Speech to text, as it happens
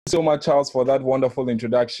So much, Charles, for that wonderful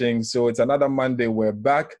introduction. So it's another Monday. We're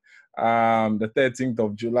back. The 13th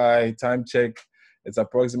of July, time check. It's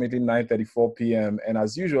approximately 9:34 p.m. And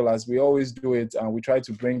as usual, as we always do it, we try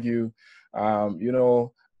to bring you, an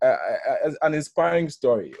inspiring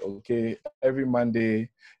story, okay, every Monday,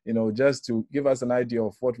 just to give us an idea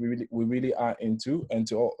of what we really are into, and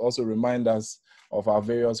to also remind us of our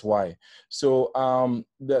various why. So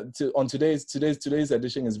today's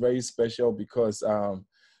edition is very special because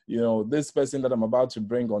this person that I'm about to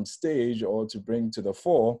bring on stage or to bring to the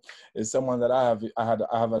fore is someone that I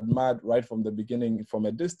have admired right from the beginning, from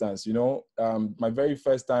a distance. My very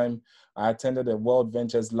first time I attended a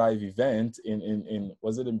Worldventures live event in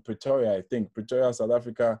was it in Pretoria? I think Pretoria, South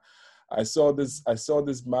Africa. I saw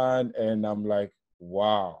this man, and I'm like,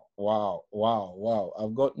 wow.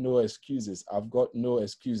 I've got no excuses.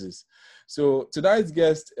 So tonight's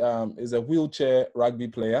guest is a wheelchair rugby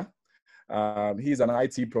player. He's an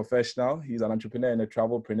IT professional. He's an entrepreneur and a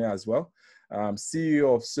travelpreneur as well.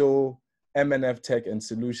 CEO of MNF Tech and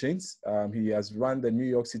Solutions. He has run the New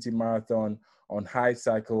York City Marathon on high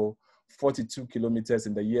cycle, 42 kilometers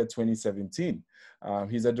in the year 2017.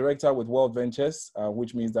 He's a director with Worldventures,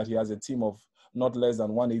 which means that he has a team of not less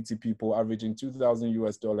than 180 people, averaging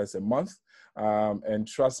 $2,000 a month. And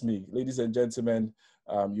trust me, ladies and gentlemen,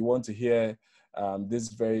 you want to hear this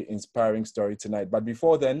very inspiring story tonight. But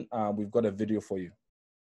before then, we've got a video for you.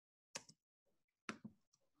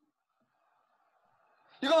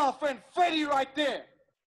 You got our friend Freddy right there.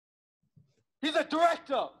 He's a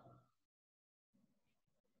director.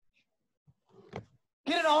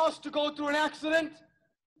 He didn't ask to go through an accident,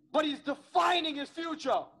 but he's defining his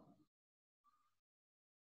future.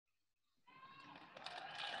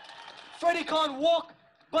 Freddy can't walk,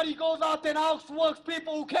 but he goes out there and outworks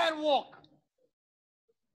people who can walk.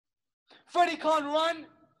 Freddy can't run,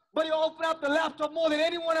 but he'll open up the laptop more than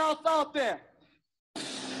anyone else out there.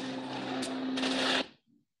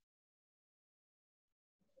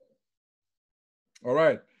 All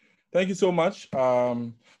right. Thank you so much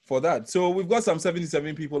for that. So we've got some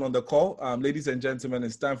 77 people on the call. Ladies and gentlemen,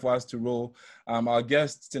 it's time for us to roll. Our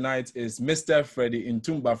guest tonight is Mr. Freddy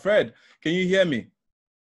Ntumba. Fred, can you hear me?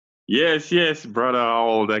 Yes, brother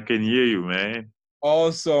Old. I can hear you, man.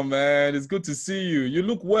 Awesome, man. It's good to see you. You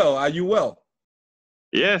look well. Are you well?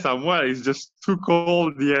 Yes, I'm well. It's just too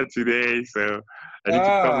cold here today, so I need to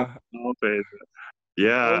come in the office.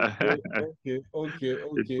 Yeah. Okay.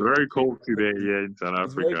 It's very cold today here in South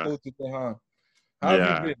Africa. It's very cold today, huh? How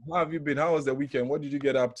have you been? How was the weekend? What did you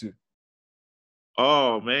get up to?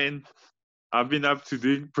 Oh, man. I've been up to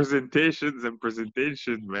doing presentations,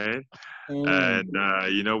 man. And,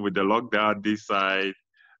 with the lockdown this side,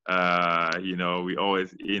 we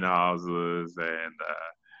always in houses, and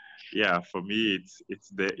for me, it's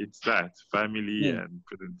that family and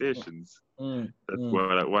presentations. That's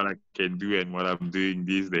what I can do and what I'm doing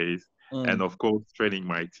these days, and of course training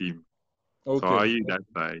my team. Okay. So how are you that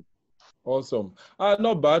night? Awesome.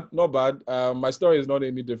 Not bad. My story is not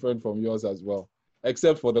any different from yours as well,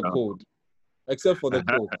 except for the code.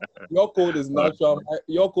 Your code is natural.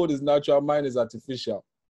 Your code is natural. Mine is artificial.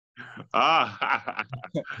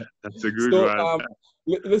 That's a good one.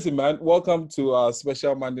 Listen, man, welcome to our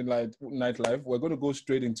special Monday Night Live. We're going to go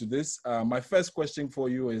straight into this. My first question for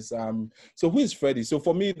you is, so who is Freddy? So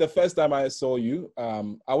for me, the first time I saw you,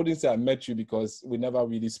 I wouldn't say I met you because we never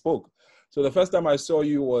really spoke. So the first time I saw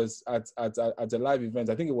you was at a live event.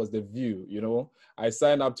 I think it was The View. I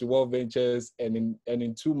signed up to Worldventures, and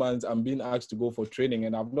in 2 months, I'm being asked to go for training,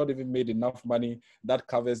 and I've not even made enough money that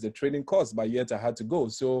covers the training cost, but yet I had to go.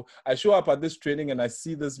 So I show up at this training, and I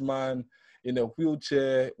see this man in a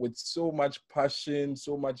wheelchair with so much passion,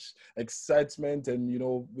 so much excitement, and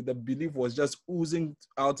with the belief was just oozing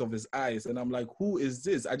out of his eyes. And I'm like, who is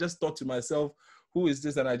this? I just thought to myself, who is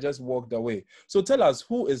this? And I just walked away. So tell us,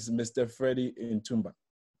 who is Mr. Freddy Ntumba?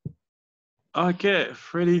 Okay,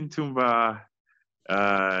 Freddy Ntumba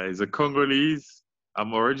is a Congolese.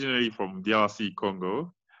 I'm originally from DRC,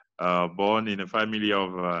 Congo, born in a family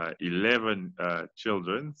of 11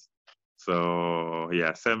 children. So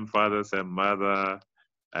yeah, same father, same mother.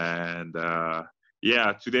 And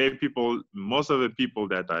today most of the people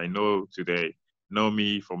that I know today know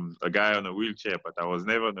me from a guy on a wheelchair, but I was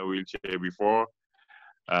never on a wheelchair before.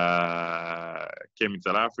 Came in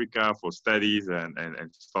South Africa for studies and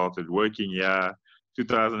started working here.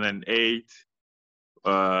 2008,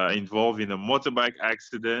 involved in a motorbike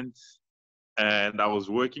accident. And I was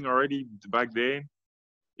working already back then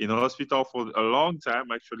in a hospital for a long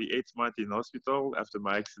time, actually 8 months in hospital after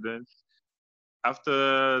my accident.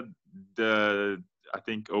 After I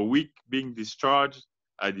think a week being discharged,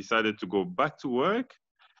 I decided to go back to work.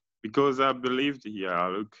 because I believed, yeah,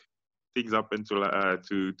 look, things happen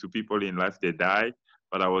to people in life, they die,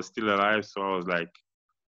 but I was still alive, so I was like,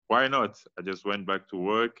 why not? I just went back to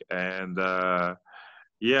work, and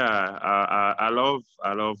yeah, I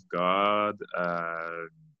love God.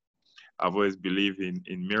 I've always believed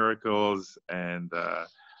in miracles, and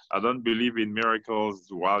I don't believe in miracles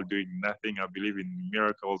while doing nothing. I believe in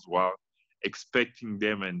miracles while expecting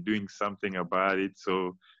them and doing something about it.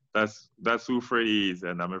 So that's who Freddy is,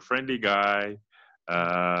 and I'm a friendly guy.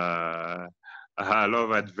 Uh, I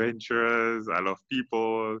love adventures. I love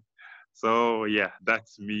people. So yeah,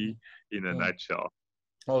 that's me in a Mm. nutshell.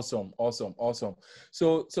 Awesome, awesome, awesome.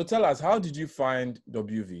 So tell us, how did you find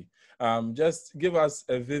WV? Just give us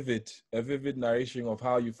a vivid narration of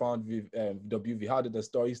how you found WV. How did the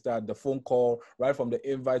story start? The phone call, right from the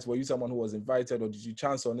invites. Were you someone who was invited, or did you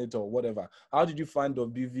chance on it, or whatever? How did you find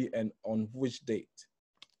WV, and on which date?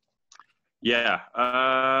 Yeah,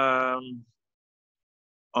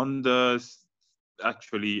 on the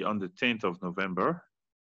actually on the 10th of November,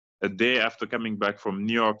 a day after coming back from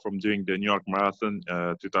New York from doing the New York Marathon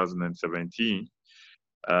 2017.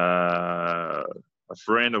 A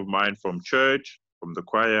friend of mine from church, from the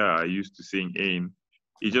choir I used to sing in,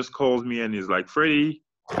 he just called me and he's like, Freddie,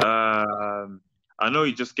 I know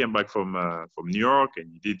you just came back from New York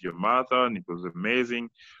and you did your marathon. It was amazing,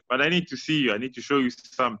 but I need to see you. I need to show you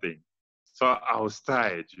something. So I was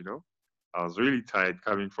tired, you know. I was really tired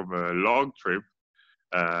coming from a long trip,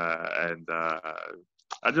 and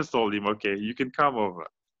I just told him, okay, you can come over.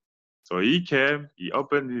 So he came, he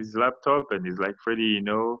opened his laptop and he's like, Freddie, you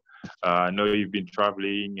know, I know you've been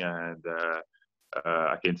traveling and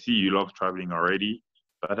I can see you love traveling already,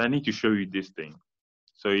 but I need to show you this thing.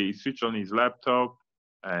 So he switched on his laptop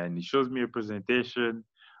and he shows me a presentation.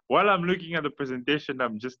 While I'm looking at the presentation,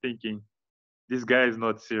 I'm just thinking, this guy is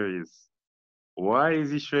not serious. Why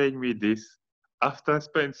is he showing me this after I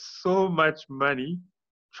spent so much money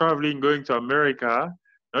traveling, going to America,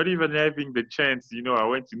 not even having the chance? You know, I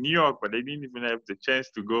went to New York, but I didn't even have the chance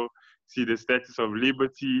to go see the Statue of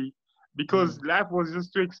Liberty because life was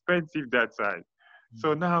just too expensive that side.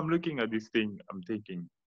 So now I'm looking at this thing, I'm thinking,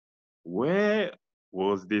 where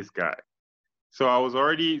was this guy? So I was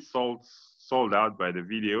already sold out by the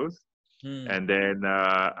videos. And then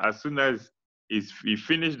as soon as he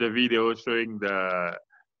finished the video showing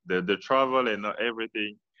the travel and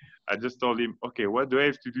everything, I just told him, okay, what do I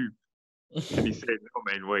have to do? And he said, no,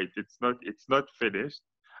 man, wait, it's not finished.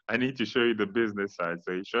 I need to show you the business side.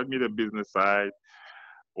 So he showed me the business side.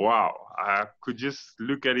 Wow, I could just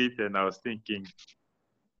look at it and I was thinking,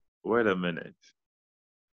 wait a minute,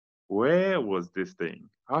 where was this thing?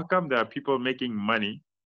 How come there are people making money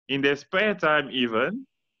in their spare time even?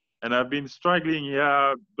 And I've been struggling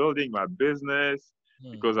here, building my business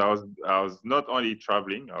because I was not only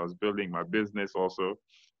traveling, I was building my business also,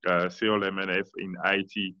 serial MNF in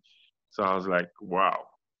IT. So I was like, wow,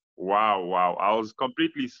 wow, wow. I was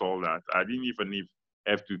completely sold out. I didn't even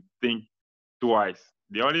have to think twice.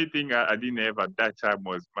 The only thing I didn't have at that time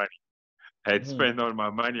was money. I had spent all my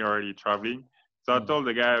money already traveling. So I told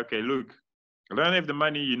the guy, okay, look, I don't have the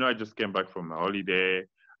money. You know, I just came back from a holiday.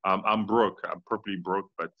 I'm broke. I'm properly broke,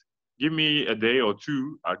 but give me a day or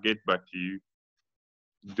two. I'll get back to you.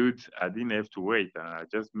 Dude, I didn't have to wait. I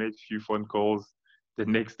just made a few phone calls. The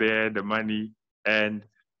next day, I had the money. And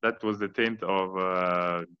that was the 10th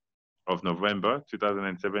of November,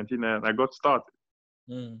 2017. And I got started.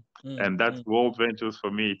 And that's Worldventures for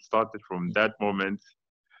me. It started from that moment.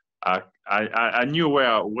 I knew where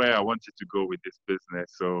I wanted to go with this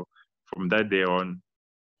business. So from that day on,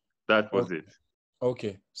 that was it.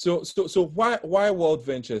 Okay. So why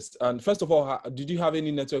Worldventures? And first of all, did you have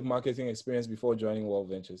any network marketing experience before joining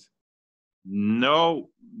Worldventures? No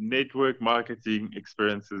network marketing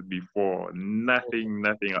experiences before. Nothing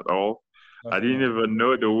at all. I didn't even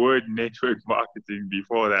know the word network marketing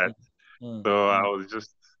before that. So I was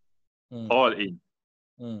just all in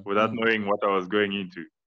without knowing what I was going into.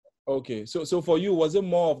 Okay. So for you, was it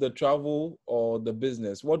more of the travel or the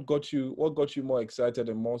business? What got you more excited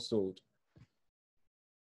and more sold?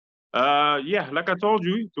 Yeah, like I told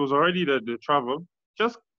you, it was already the travel.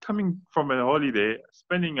 Just coming from a holiday,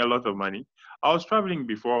 spending a lot of money. I was traveling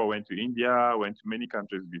before. I went to India, went to many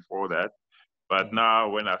countries before that. But now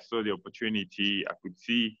when I saw the opportunity, I could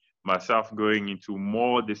see myself going into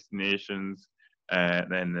more destinations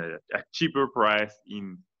and a cheaper price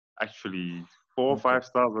in actually 4 or 5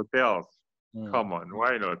 star hotels. Come on,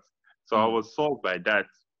 why not? So I was sold by that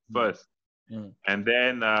first. And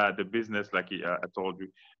then the business, like I told you.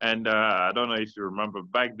 And I don't know if you remember,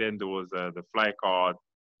 back then there was the fly card.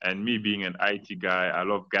 And me being an IT guy, I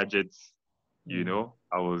love gadgets. You know,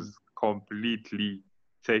 I was completely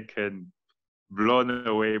taken, blown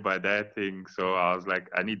away by that thing. So I was like,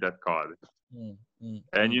 I need that card.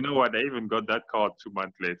 And you know what? I even got that card 2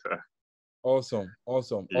 months later. Awesome,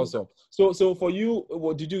 awesome, Yeah. awesome. So for you,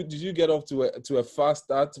 what did you get off to a fast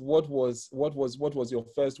start? What was your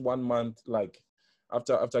first 1 month like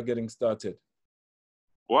after getting started?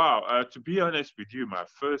 Wow. To be honest with you, my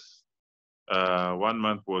first 1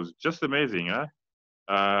 month was just amazing, huh?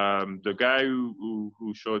 The guy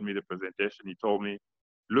who showed me the presentation, he told me,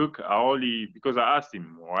 look, because I asked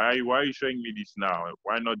him, why are you showing me this now?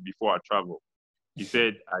 Why not before I travel? He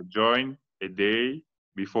said, I joined a day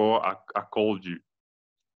before I called you.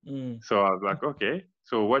 So I was like, okay,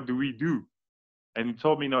 so what do we do? And he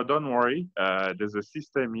told me, no, don't worry. There's a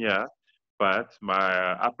system here, but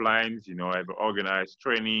my uplines, you know, I've organized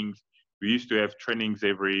trainings. We used to have trainings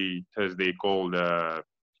every Thursday called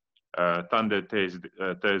Thunder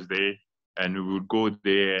Thursday, and we would go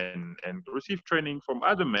there and receive training from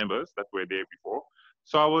other members that were there before.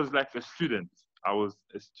 So I was like a student. I was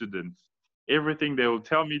a student. Everything they will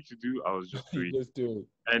tell me to do, I was just You doing. just do it.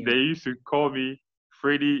 And they used to call me,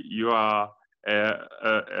 Freddy, you are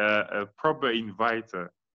a proper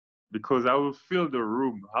inviter, because I will fill the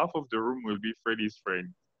room. Half of the room will be Freddy's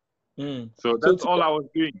friends. So So that's all I was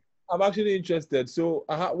doing. I'm actually interested. So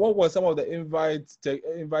what were some of the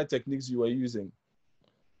invite techniques you were using?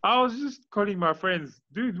 I was just calling my friends,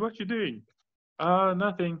 dude, what you doing?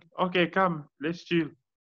 Nothing. Okay, come, let's chill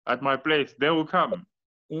at my place. They will come.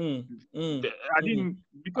 I didn't,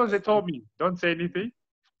 because they told me, don't say anything.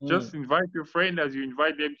 Just invite your friend as you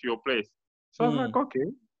invite them to your place. So I was like, okay.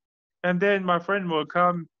 And then my friend will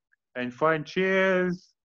come and find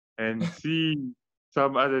chairs and see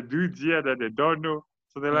some other dudes here that they don't know.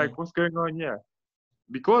 So they're like, what's going on here?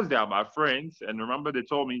 Because they are my friends, and remember they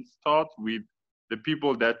told me, start with the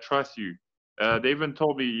people that trust you. They even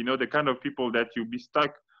told me, you know, the kind of people that you'll be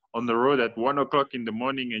stuck on the road at 1 o'clock in the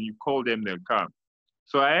morning and you call them, they'll come.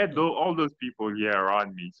 So I had all those people here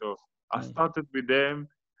around me. So I started with them.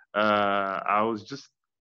 I was just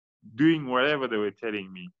doing whatever they were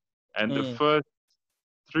telling me. And the first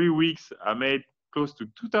 3 weeks, I made close to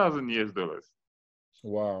 $2,000.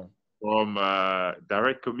 Wow. From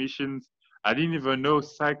direct commissions. I didn't even know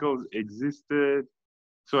cycles existed.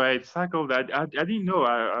 So I had cycled. I didn't know.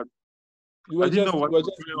 I didn't know what was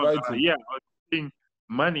going on. Yeah, I was getting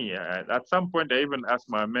money. At some point, I even asked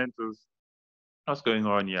my mentors, "What's going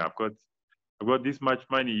on here? I've got this much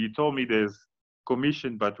money. You told me there's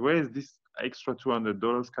commission, but where is this extra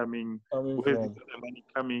 $200 coming? Where's this other money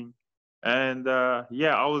coming?" And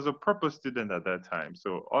yeah, I was a proper student at that time.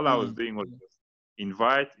 So all I was doing was just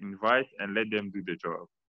invite, and let them do the job.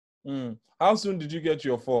 How soon did you get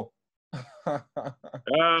your 4?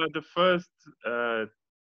 The first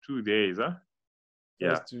 2 days, huh?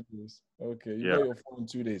 First 2 days. Okay, you Yeah. got your 4 in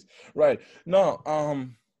 2 days. Right. Now,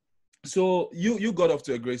 so you got off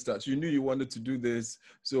to a great start. You knew you wanted to do this.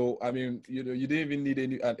 So I mean, you know, you didn't even need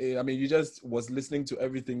any. I mean, you just was listening to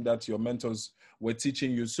everything that your mentors were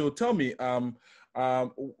teaching you. So tell me,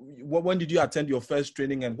 when did you attend your first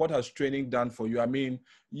training, and what has training done for you? I mean,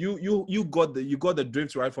 you got the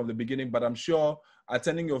drift right from the beginning, but I'm sure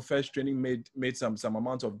attending your first training made some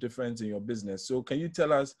amount of difference in your business. So can you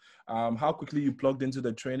tell us how quickly you plugged into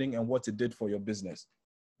the training and what it did for your business?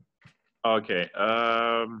 Okay.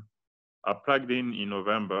 I plugged in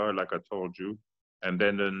November, like I told you, and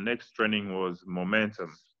then the next training was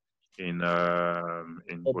momentum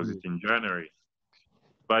was it in January?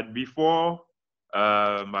 But before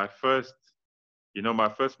my first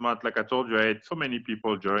month, like I told you, I had so many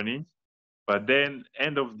people joining. But then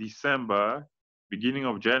end of December, beginning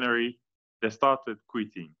of January, they started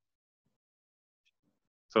quitting.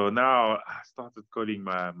 So now I started calling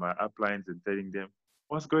my uplines and telling them,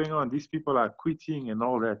 what's going on? These people are quitting and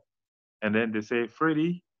all that. And then they say,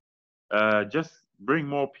 Freddy, just bring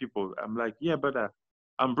more people. I'm like, yeah, but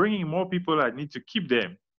I'm bringing more people. I need to keep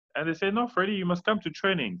them. And they say, no, Freddy, you must come to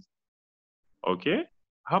trainings. Okay.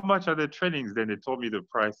 How much are the trainings? Then they told me the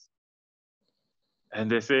price.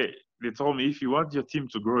 And they told me, if you want your team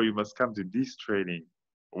to grow, you must come to this training.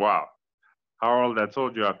 Wow. Harold, I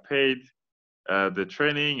told you I paid the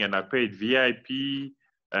training and I paid VIP.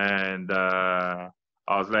 And I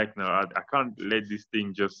was like, no, I can't let this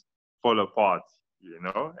thing just fall apart, you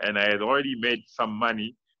know? And I had already made some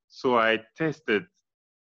money. So I tested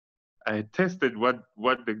what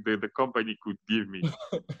the company could give me.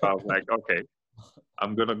 I was like, okay,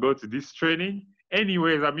 I'm going to go to this training.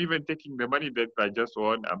 Anyways, I'm even taking the money that I just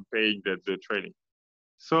won. I'm paying the training.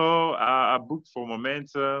 So I booked for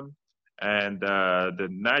momentum. And the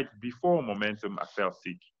night before momentum, I fell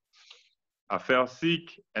sick. I fell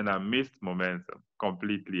sick and I missed momentum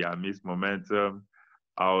completely. I missed momentum.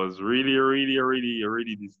 I was really, really, really,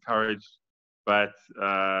 really discouraged. But,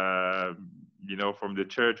 you know, from the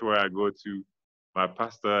church where I go to, my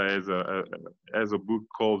pastor has a book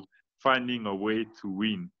called Finding a Way to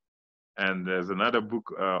Win. And there's another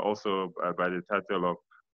book also by the title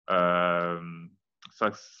of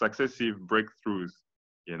Successive Breakthroughs,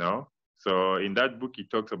 you know. So in that book, he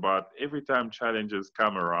talks about every time challenges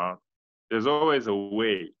come around, there's always a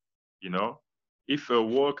way, you know. If a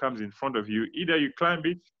wall comes in front of you, either you climb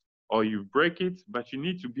it or you break it, but you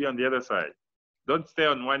need to be on the other side. Don't stay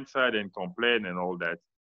on one side and complain and all that.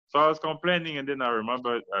 So I was complaining, and then I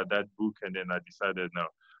remembered that book, and then I decided, no,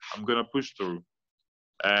 I'm going to push through.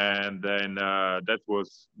 And then that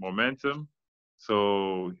was momentum.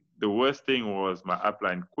 So the worst thing was my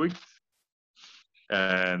upline quit,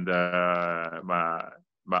 and my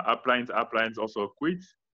uplines also quit.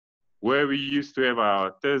 Where we used to have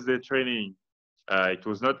our Thursday training, it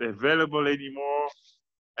was not available anymore,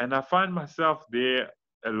 and I found myself there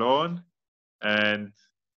alone. And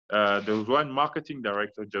there was one marketing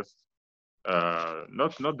director just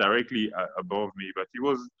not directly above me, but he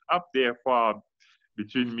was up there far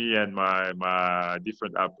between me and my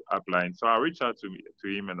different uplines. So I reached out to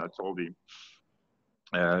him and I told him,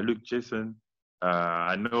 look, Jason,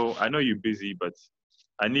 I know you're busy, but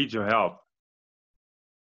I need your help.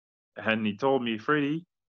 And he told me, Freddy,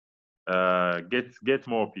 get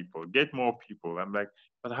more people, get more people. I'm like,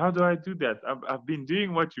 but how do I do that? I've been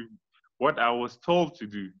doing what I was told to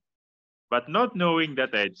do, but not knowing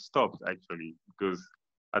that I had stopped actually, because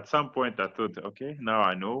at some point I thought, okay, now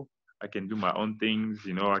I know I can do my own things,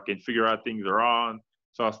 you know, I can figure out things around.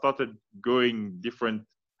 So I started going different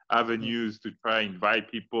avenues to try and invite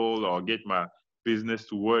people or get my business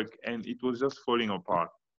to work, and it was just falling apart.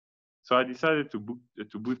 So I decided to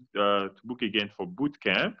book again for boot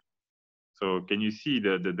camp. So can you see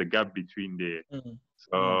the gap between there?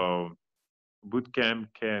 So boot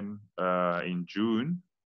camp came in June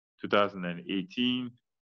 2018.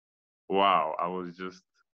 Wow, I was just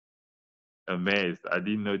amazed. I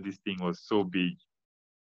didn't know this thing was so big.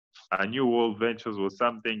 I knew Worldventures was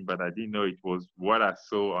something, but I didn't know it was what I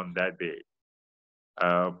saw on that day.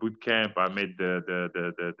 Boot camp, I met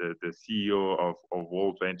the CEO of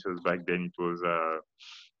Worldventures back then. It was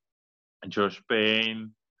Josh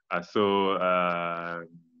Payne. I saw I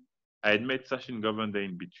had met Sachin Govender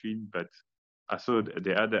in between, but I saw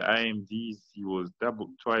the other IMDs. He was double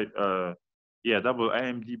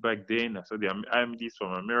IMD back then. I saw the IMDs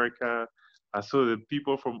from America. I saw the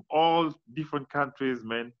people from all different countries,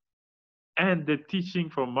 man. And the teaching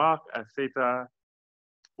from Mark Aseta,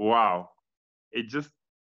 wow. It just,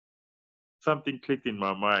 something clicked in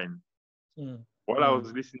my mind. While I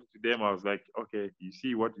was listening to them, I was like, okay, you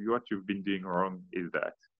see what you've been doing wrong is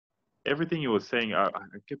that everything he was saying, I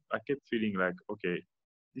kept feeling like, okay,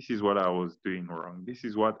 this is what I was doing wrong. This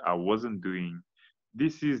is what I wasn't doing.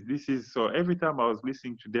 This is so every time I was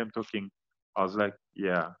listening to them talking, I was like,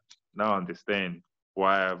 yeah, now I understand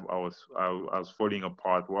why I was falling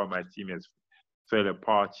apart, why my team has fell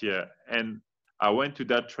apart here. And I went to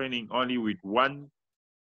that training only with one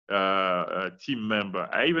team member.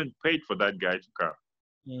 I even paid for that guy to come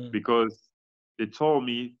because they told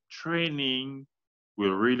me training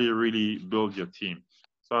will really, really build your team.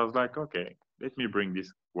 So I was like, okay, let me bring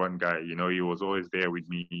this one guy. You know, he was always there with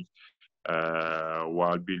me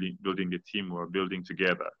while building the team we were building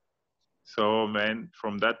together. So, man,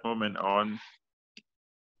 from that moment on,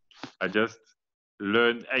 I just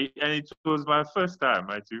learned, and it was my first time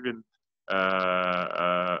to even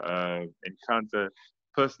encounter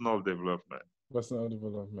personal development. Personal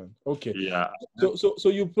development. Okay. Yeah. So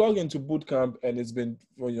you plug into boot camp, and it's been,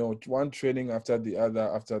 you know, one training after the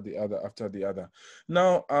other.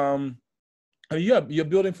 Now, you're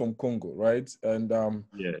building from Congo, right? And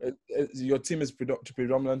yeah. Your team is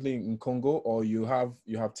predominantly in Congo, or you have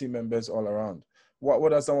team members all around.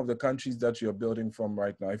 What are some of the countries that you're building from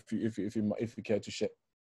right now, if you care to share?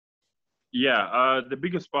 Yeah, the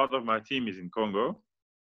biggest part of my team is in Congo.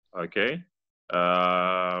 Okay.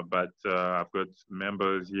 But I've got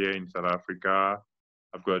members here in South Africa.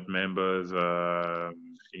 I've got members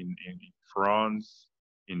in France,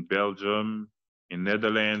 in Belgium, in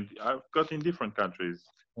Netherlands. I've got in different countries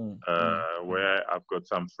where I've got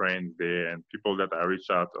some friends there and people that I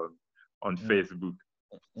reach out on Facebook.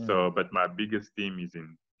 So, but my biggest team is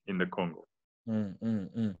in the Congo.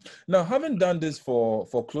 Now, having done this for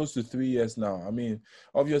close to 3 years now, I mean,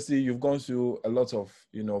 obviously you've gone through a lot of,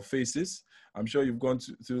 you know, phases. I'm sure you've gone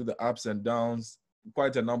through the ups and downs.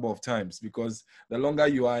 quite a number of times, because the longer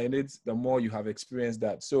you are in it, the more you have experienced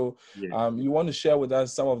that. So you want to share with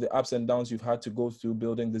us some of the ups and downs you've had to go through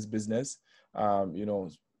building this business, you know,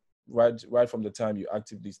 right from the time you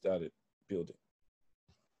actively started building.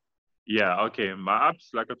 Yeah, okay. My ups,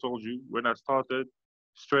 like I told you, when I started,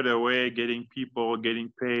 straight away getting people,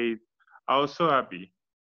 getting paid, I was so happy.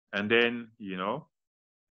 And then, you know,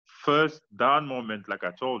 first down moment, like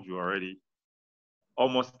I told you already,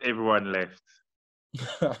 almost everyone left.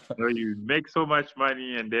 You know, you make so much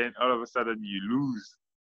money and then all of a sudden you lose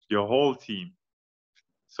your whole team.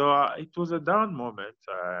 So it was a down moment.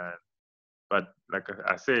 But like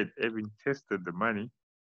I said, having tested the money,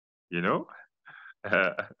 you know,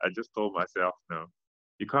 I just told myself, no,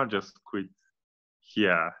 you can't just quit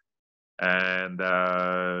here. And,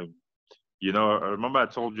 you know, remember I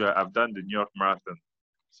told you I've done the New York Marathon.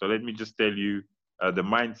 So let me just tell you the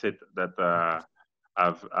mindset that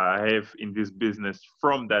I have in this business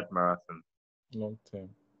from that marathon. Long term.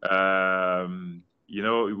 You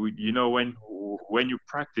know, when you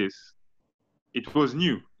practice, it was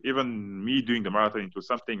new. Even me doing the marathon, it was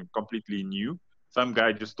something completely new. Some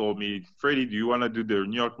guy just told me, Freddy, do you want to do the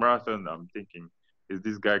New York Marathon? I'm thinking, is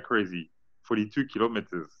this guy crazy? 42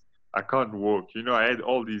 kilometers. I can't walk. You know, I had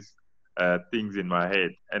all these things in my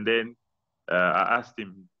head. And then I asked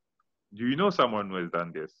him, do you know someone who has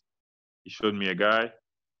done this? He showed me a guy.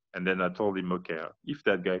 And then I told him, okay, if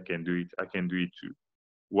that guy can do it, I can do it too.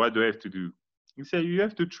 What do I have to do? He said, you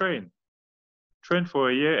have to train. Train for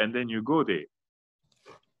a year and then you go there.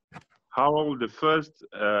 How the first,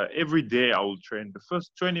 every day I will train. The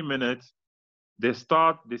first 20 minutes, they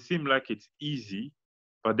seem like it's easy.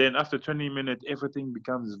 But then after 20 minutes, everything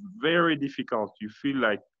becomes very difficult. You feel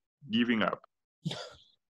like giving up.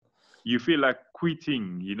 You feel like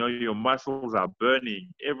quitting. You know, your muscles are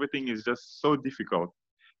burning. Everything is just so difficult.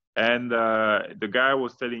 And the guy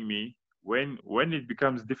was telling me, when it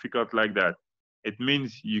becomes difficult like that, it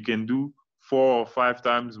means you can do 4 or 5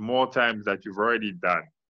 times more times that you've already done.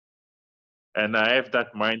 And I have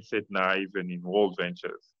that mindset now, even in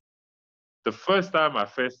Worldventures. The first time I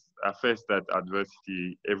faced that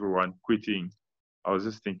adversity, everyone quitting, I was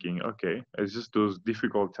just thinking, okay, it's just those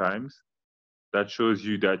difficult times that shows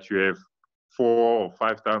you that you have 4 or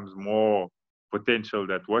 5 times more potential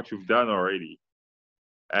than what you've done already.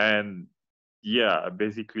 And yeah,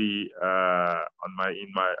 basically, on my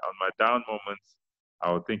down moments,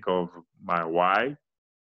 I would think of my why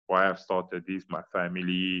I've started this, my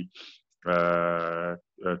family,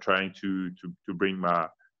 trying to bring my,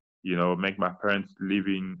 you know, make my parents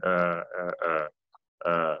living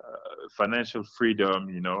financial freedom.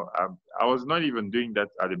 You know, I was not even doing that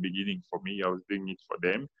at the beginning for me. I was doing it for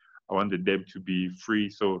them. I wanted them to be free.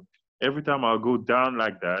 So every time I'll go down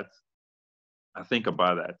like that, I think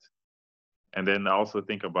about that. And then I also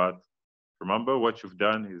think about, remember, what you've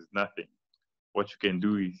done is nothing. What you can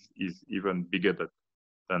do is even bigger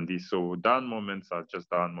than this. So down moments are just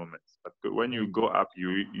down moments. But when you go up,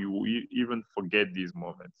 you even forget these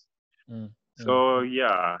moments. So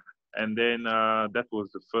yeah, and then that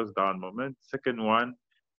was the first down moment. Second one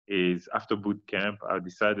is after boot camp, I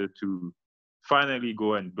decided to finally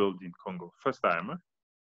go and build in Congo. First time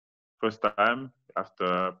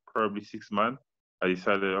after probably 6 months, I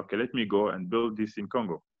decided, okay, let me go and build this in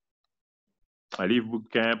Congo. I leave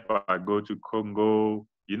boot camp, I go to Congo.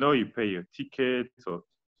 You know, you pay your ticket, so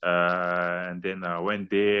and then I went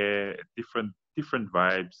there. Different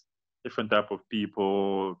vibes, different type of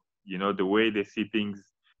people. You know, the way they see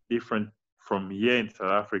things different from here in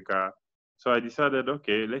South Africa. So I decided,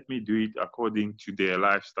 okay, let me do it according to their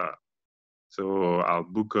lifestyle. So I'll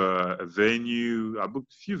book a venue. I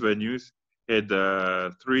booked a few venues. Had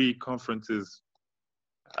 3 conferences.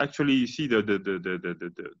 Actually, you see the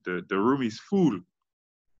room is full,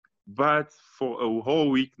 but for a whole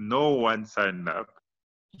week, no one signed up.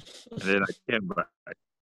 And then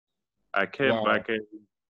I came back.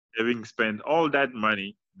 Having spent all that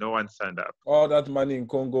money, no one signed up. All that money in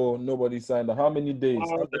Congo, nobody signed up. How many days?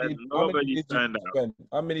 Nobody signed up.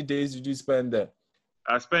 How many days did you spend there?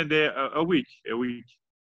 I spent there a week.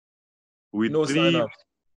 With no sign-ups.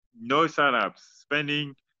 No sign-ups.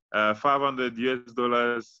 Spending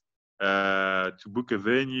 $500 to book a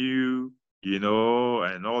venue, you know,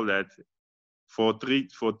 and all that for three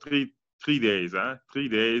days. 3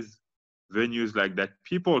 days, venues like that.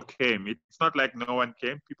 People came. It's not like no one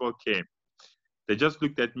came. People came. They just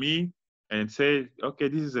looked at me and said, okay,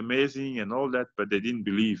 this is amazing and all that, but they didn't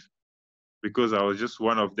believe because I was just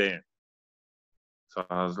one of them. So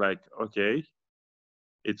I was like, okay,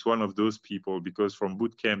 it's one of those people, because from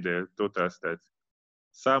boot camp they taught us that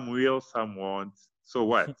some will, some won't. So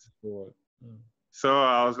what? So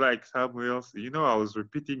I was like, Samuel, I was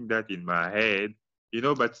repeating that in my head,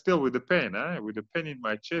 but still with the pen, with the pen in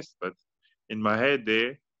my chest, but in my head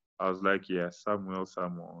there, I was like, yeah, Samuel.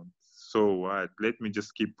 So what? Let me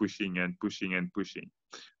just keep pushing and pushing and pushing.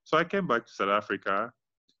 So I came back to South Africa,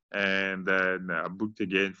 and then I booked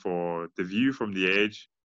again for the view from the edge.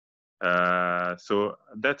 So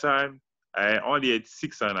at that time, I only had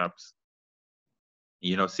 6 signups.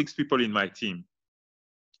 6 people in my team.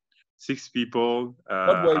 6 people.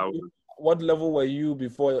 What level were you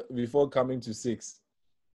before coming to 6?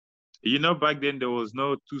 Back then there was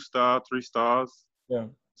no 2-star, 3 stars. Yeah.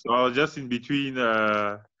 So I was just in between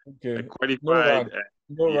okay. qualified.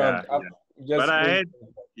 No rank. But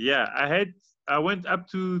I went up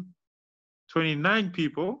to 29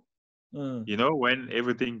 people, when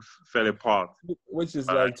everything fell apart. Which is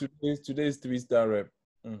like today's 3-star rep.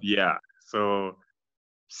 Yeah. So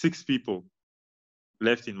 6 people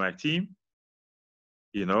left in my team,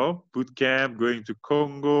 boot camp, going to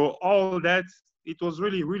Congo, all that. It was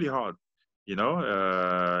really, really hard.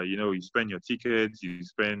 You spend your tickets, you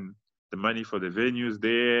spend the money for the venues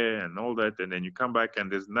there and all that, and then you come back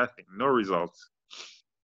and there's nothing, no results.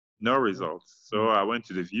 So I went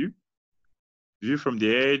to the view from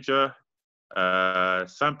the edge.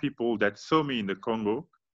 Some people that saw me in the Congo,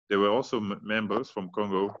 they were also members from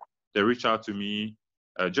Congo. They reached out to me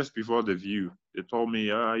just before the view. They told me,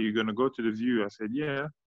 "Are you gonna go to the view?" I said, "Yeah."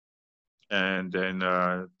 And then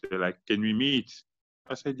they're like, "Can we meet?"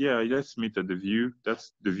 I said, "Yeah, let's meet at the view."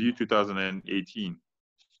 That's the view 2018.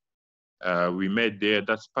 We met there.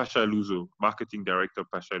 That's Pasha Luzo, marketing director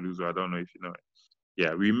Pasha Luzo. I don't know if you know it.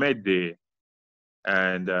 Yeah, we met there.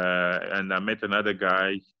 And I met another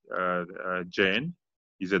guy, Jen.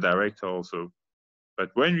 He's a director also.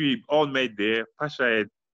 But when we all met there, Pasha had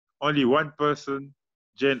only 1 person.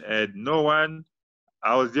 Jen had no one.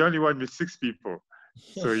 I was the only one with 6 people.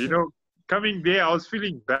 So, coming there, I was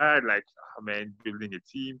feeling bad, like, oh man, building a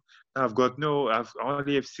team. I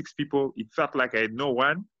only have 6 people. It felt like I had no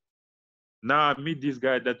one. Now I meet this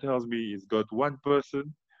guy that tells me he's got 1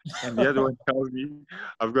 person, and the other one tells me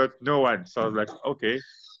I've got no one. So I was like, okay,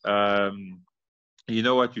 you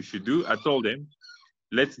know what you should do? I told him,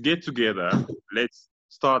 let's get together. Let's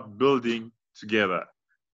start building together.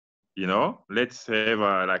 Let's have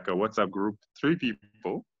like a WhatsApp group, 3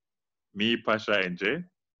 people, me, Pasha, and Jay,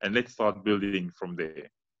 and let's start building from there.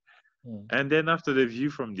 And then after the view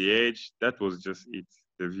from the edge, that was just it.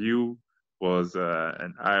 The view was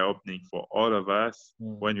an eye-opening for all of us.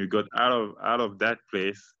 When we got out of that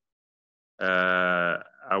place,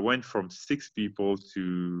 I went from 6 people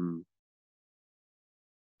to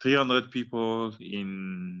 300 people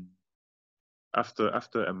in after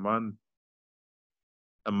a month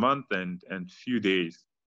and few days.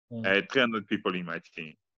 I had 300 people in my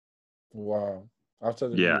team. Wow! After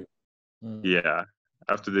the view. Yeah.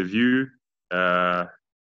 After the view,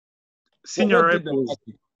 senior rep was.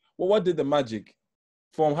 What did the magic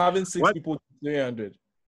from having 6 people to 300?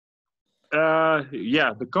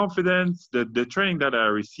 Yeah, the confidence, the training that I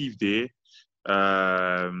received there.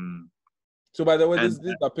 So by the way, these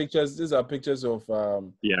are pictures. These are pictures of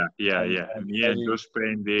yeah. Me and Josh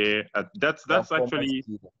playing there. That's actually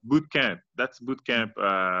boot camp. That's boot camp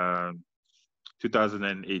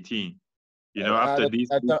 2018. After this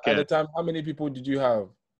boot camp. At the time, how many people did you have?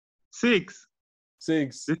 6.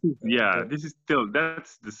 6. This is still,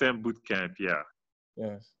 that's the same boot camp. Yeah.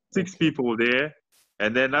 Yes. 6 people there.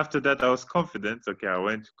 And then after that, I was confident. Okay, I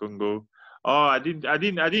went to Congo. Oh, I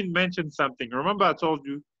didn't mention something. Remember, I told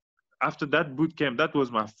you after that boot camp, that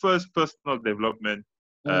was my first personal development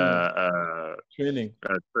training.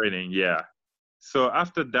 Training, yeah. So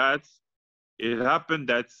after that, it happened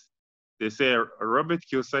that they say Robert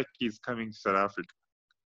Kiyosaki is coming to South Africa.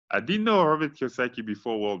 I didn't know Robert Kiyosaki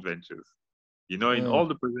before Worldventures. In all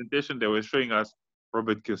the presentation, they were showing us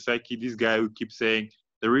Robert Kiyosaki, this guy who keeps saying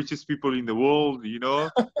the richest people in the world.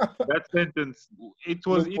 That sentence. It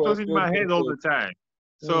was in my head all the time.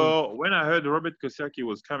 So when I heard Robert Kiyosaki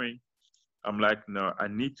was coming, I'm like, no, I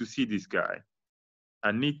need to see this guy.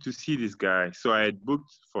 So I had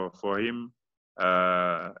booked for him,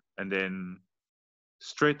 and then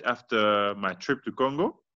straight after my trip to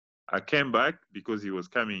Congo, I came back because he was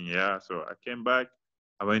coming. Yeah, so I came back.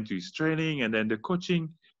 I went to his training, and then the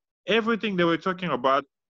coaching. Everything they were talking about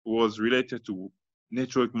was related to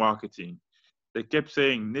network marketing. They kept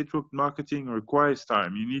saying network marketing requires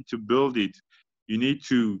time. You need to build it. You need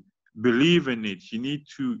to believe in it.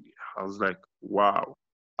 I was like, wow.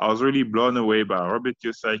 I was really blown away by Robert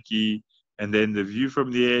Kiyosaki. And then the view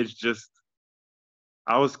from the edge,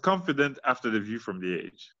 I was confident after the view from the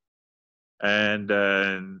edge. And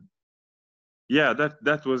then, yeah,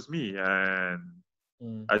 that was me. And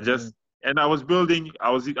Mm, I just, and I was building,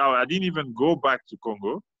 I didn't even go back to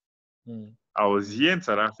Congo. mm, I was here in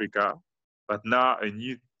South Africa, but now a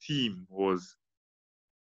new team was,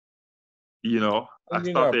 I bringing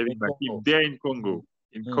started up in having my team Congo. there in Congo,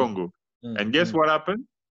 Mm, mm, And guess mm, what happened?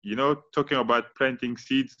 Talking about planting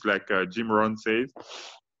seeds, like Jim Rohn says,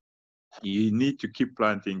 you need to keep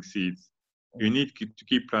planting seeds. You mm, need to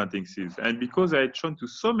keep planting seeds. And because I had shown to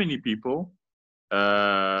so many people,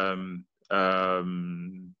 um,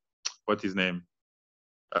 um, what his name?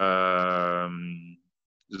 Um,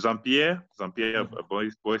 Jean-Pierre mm,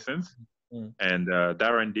 Boissens, mm, and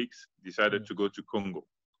Darren Dix decided mm, to go to Congo.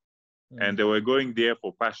 mm, And they were going there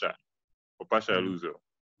for Pasha mm, Luso.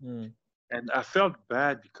 mm, And I felt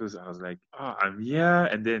bad because I was like, oh, I'm here,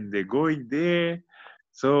 and then they're going there.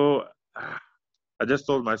 So I just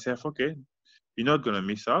told myself, okay, you're not going to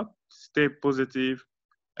miss out. Stay positive.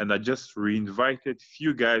 And I just reinvited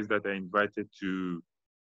few guys that I invited to,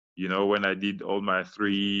 when I did all my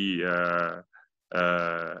 3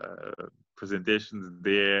 presentations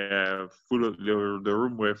there, full of the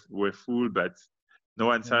room were full, but no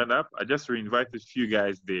one mm, signed up. I just reinvited few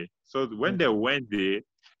guys there. So when they went there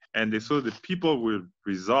and they saw the people with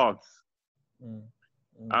results, mm,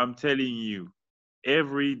 mm, I'm telling you,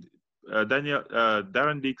 every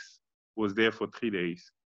Darren Dix was there for 3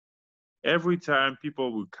 days. Every time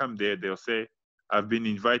people will come there, they'll say, I've been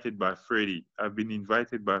invited by Freddy. I've been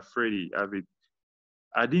invited by Freddy.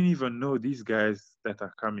 I didn't even know these guys that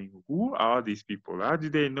are coming. Who are these people? How do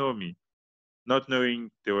they know me? Not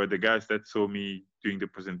knowing they were the guys that saw me doing the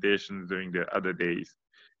presentations during the other days.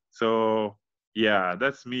 So yeah,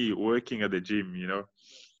 that's me working at the gym.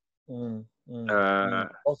 mm, I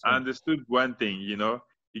Awesome. understood one thing,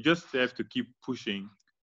 you just have to keep pushing,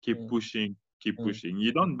 keep Mm, pushing, keep mm, pushing.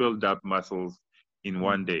 You don't build up muscles in mm.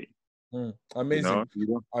 one day, Amazing, you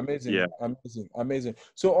don't. amazing, Yeah. amazing, amazing.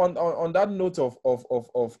 So on that note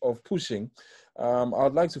of pushing,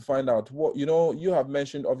 I'd like to find out what you have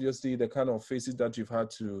mentioned obviously the kind of phases that you've had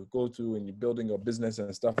to go through in building your business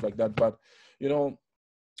and stuff like that. But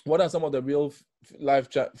what are some of the real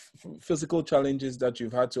physical challenges that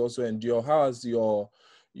you've had to also endure? How has your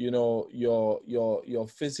your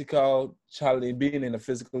physical challenge, being in a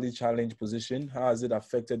physically challenged position, how has it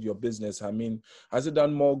affected your business? I mean, has it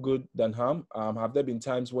done more good than harm? Have there been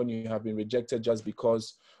times when you have been rejected just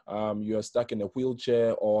because you're stuck in a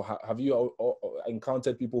wheelchair, or have you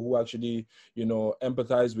encountered people who actually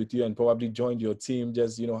empathize with you and probably joined your team?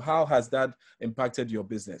 Just how has that impacted your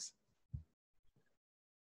business?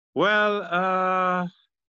 Well,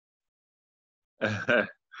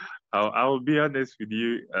 I will be honest with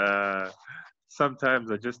you.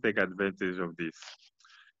 Sometimes I just take advantage of this,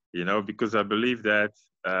 because I believe that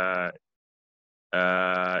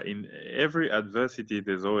in every adversity,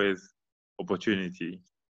 there's always opportunity.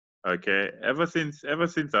 Okay. Ever since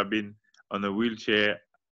I've been on a wheelchair,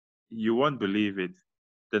 you won't believe it.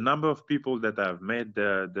 The number of people that I've met,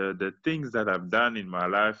 the things that I've done in my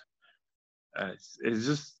life, it's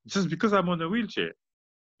just because I'm on a wheelchair,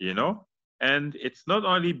 you know. And it's not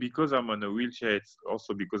only because I'm on a wheelchair; it's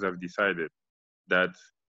also because I've decided that,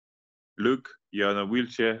 look, you're on a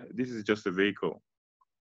wheelchair. This is just a vehicle.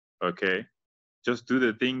 Okay, just do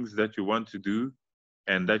the things that you want to do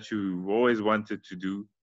and that you always wanted to do,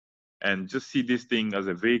 and just see this thing as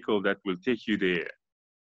a vehicle that will take you there.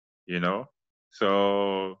 You know.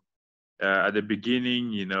 So at the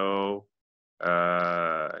beginning,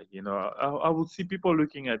 I would see people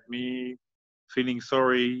looking at me, feeling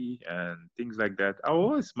sorry and things like that. I will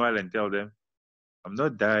always smile and tell them, I'm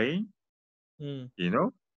not dying, Mm, you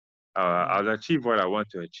know. mm, I'll achieve what I want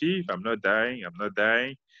to achieve. I'm not dying. I'm not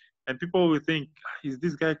dying. And people will think, is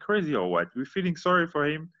this guy crazy or what? We're feeling sorry for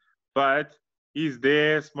him, but he's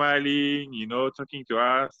there smiling, talking to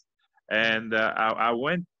us. And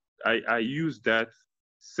I use that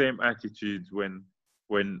same attitude when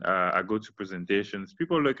I go to presentations.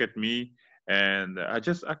 People look at me and I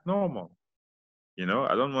just act normal.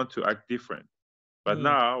 I don't want to act different. But mm,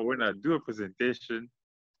 now when I do a presentation,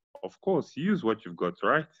 of course, use what you've got,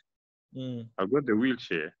 right? mm, I've got the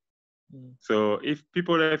wheelchair. mm, So if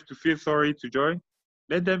people have to feel sorry to join,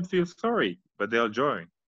 let them feel sorry, but they'll join.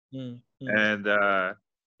 mm, mm, And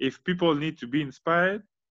if people need to be inspired,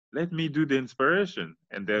 let me do the inspiration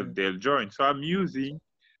and mm. they'll join. So I'm using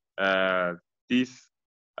uh, this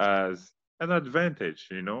as an advantage,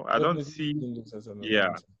 I don't Definitely see, using this as an yeah,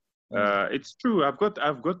 advantage. Mm, it's true. I've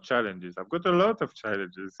got challenges. I've got a lot of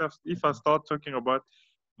challenges. If I start talking about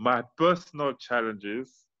my personal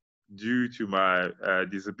challenges due to my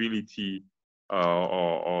disability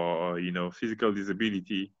or physical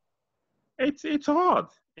disability, it's hard.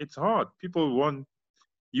 It's hard.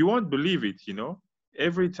 You won't believe it, you know.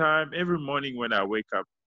 Every morning when I wake up,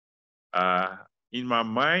 uh, in my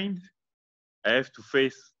mind, I have to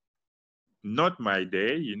face not my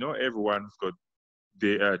day. You know, everyone's got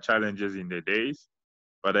the challenges in their days,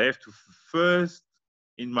 but I have to first,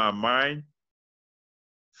 in my mind,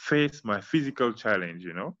 face my physical challenge.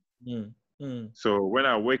 You know. Mm, mm, So when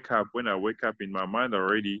I wake up in my mind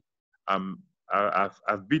already,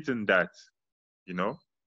 I've beaten that. You know,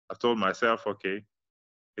 I told myself, okay,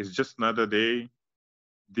 it's just another day.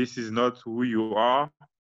 This is not who you are,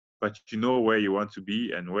 but you know where you want to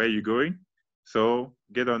be and where you're going. So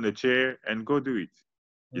get on the chair and go do it.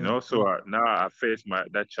 You mm, know, so now I face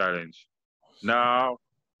that challenge. Now,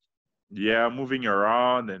 yeah, moving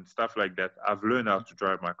around and stuff like that. I've learned how to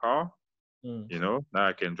drive my car. mm, You know, now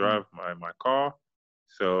I can mm. drive my car.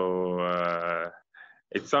 So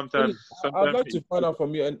it's Freddy, I'd sometimes like to find out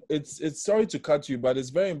from you, and it's sorry to cut you, but it's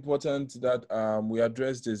very important that we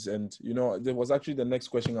address this. And you know, there was actually the next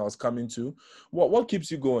question I was coming to. What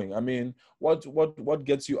keeps you going? I mean, what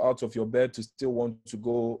gets you out of your bed to still want to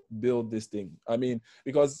go build this thing? I mean,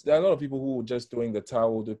 because there are a lot of people who just throwing the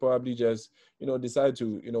towel. They probably just decide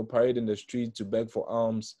to parade in the street to beg for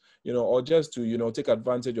alms, or just to take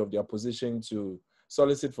advantage of their position to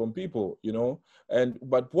solicit from people,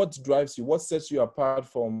 but what drives you, what sets you apart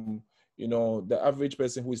from the average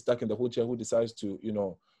person who is stuck in the wheelchair, who decides to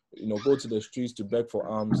go to the streets to beg for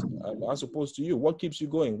alms, as opposed to you? What keeps you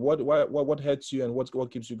going? What hurts you, and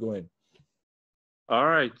what keeps you going? all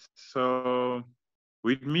right. So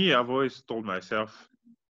with me, I've always told myself,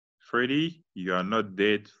 Freddie, you are not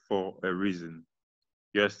dead for a reason.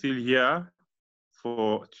 You are still here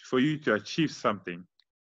for you to achieve something,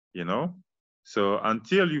 you know? So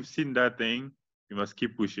until you've seen that thing, you must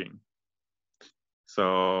keep pushing.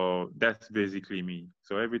 So that's basically me.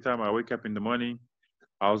 So every time I wake up in the morning,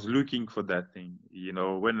 I was looking for that thing. You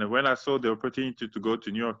know, when I saw the opportunity to go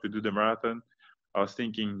to New York to do the marathon, I was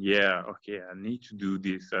thinking, yeah, okay, I need to do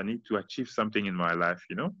this. I need to achieve something in my life,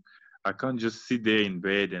 you know? I can't just sit there in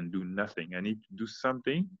bed and do nothing. I need to do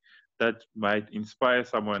something that might inspire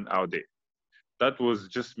someone out there. That was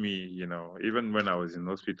just me, you know. Even when I was in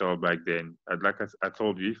hospital back then, I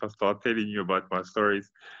told you, if I start telling you about my stories,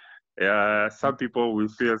 some people will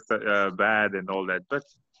feel bad and all that, but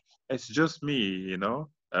it's just me, you know.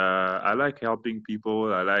 I like helping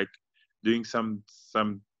people. I like doing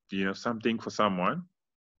something for someone.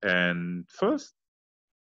 And first,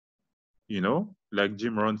 you know, like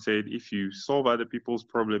Jim Rohn said, if you solve other people's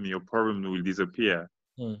problem, your problem will disappear.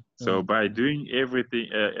 Mm, So mm, by doing everything,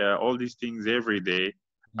 all these things every day,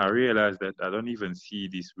 I mm, realized that I don't even see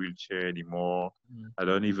this wheelchair anymore. mm, I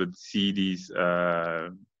don't even see these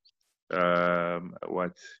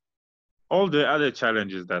what all the other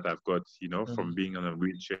challenges that I've got, you know, from mm, being on a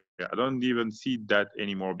wheelchair. I don't even see that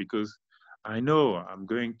anymore because I know I'm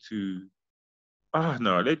going to. Ah,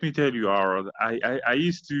 no, let me tell you, Harold. I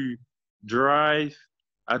used to drive.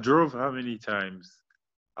 I drove how many times?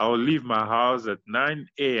 I would leave my house at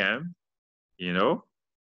 9 a.m., you know,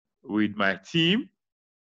 with my team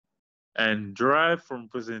and drive from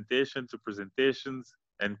presentation to presentations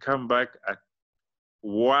and come back at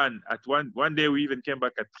one day we even came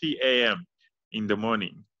back at 3 a.m. in the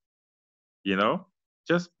morning, you know,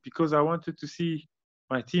 just because I wanted to see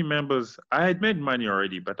my team members. I had made money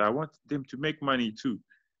already, but I wanted them to make money too.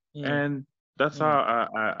 mm, And that's how mm,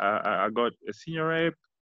 I got a senior rep,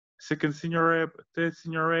 second senior rep, third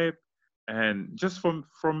senior rep. And just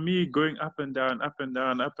from me going up and down, up and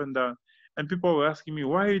down, up and down. And people were asking me,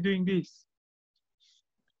 why are you doing this?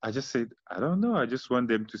 I just said, I don't know. I just want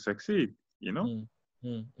them to succeed, you know? mm,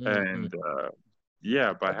 mm. And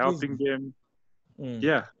yeah, by helping Amazing. them, Mm.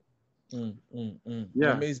 yeah,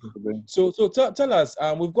 Amazing. so then, So tell us,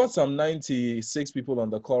 we've got some 96 people on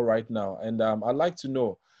the call right now, and I'd like to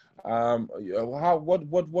know,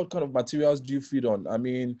 what kind of materials do you feed on? I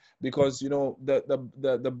mean, because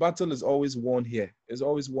the battle is always won here. It's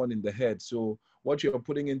always won in the head. So what you're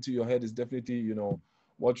putting into your head is definitely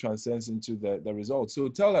what transcends into the results. So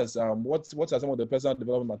tell us, what are some of the personal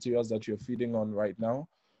development materials that you're feeding on right now,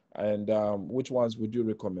 and which ones would you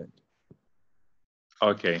recommend?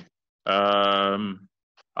 okay.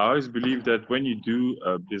 I always believe that when you do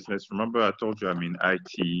a business, remember I told you I'm in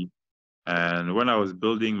IT, and when I was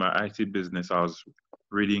building my IT business, I was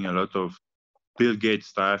reading a lot of Bill Gates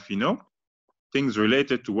stuff, you know, things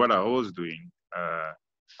related to what I was doing.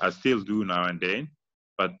 I still do now and then.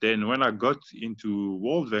 But then when I got into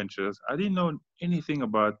Worldventures, I didn't know anything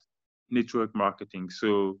about network marketing.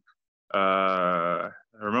 So I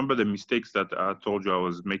remember the mistakes that I told you I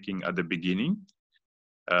was making at the beginning.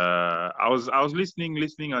 I was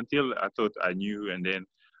listening until I thought I knew, and then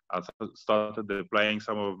I started applying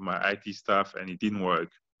some of my IT stuff, and it didn't work.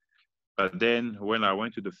 But then when I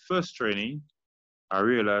went to the first training, I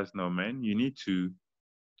realized, no, man, you need to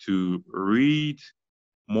read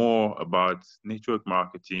more about network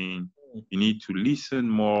marketing. You need to listen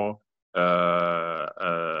more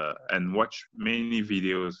and watch many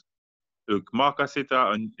videos. Look, Mark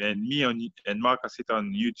Aseta and Mark Aseta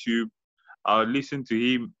on YouTube. I'll listen to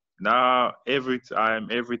him now every time,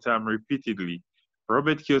 repeatedly.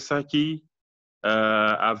 Robert Kiyosaki,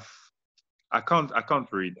 I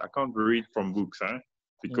can't read. I can't read from books, huh?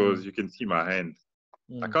 Because you can see my hand.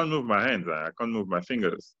 I can't move my hands. I can't move my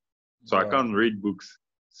fingers, so I can't read books.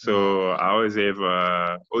 So I always have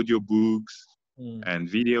audio books and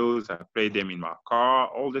videos. I play them in my car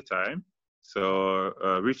all the time. So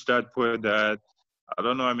Rich Dad Poor Dad. I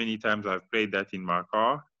don't know how many times I've played that in my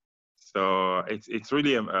car. So it's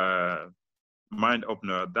really a mind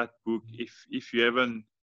opener. That book, if you haven't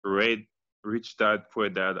read Rich Dad Poor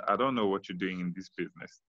Dad, I don't know what you're doing in this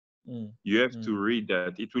business. You have to read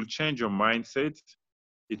that. It will change your mindset.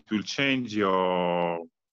 It will change your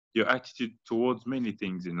attitude towards many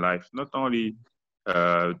things in life. Not only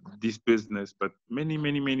this business, but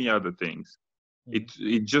many other things.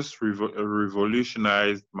 It just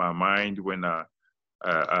revolutionized my mind when the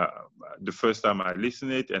first time I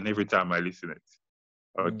listen it, and every time I listen it.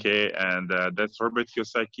 Okay, and that's Robert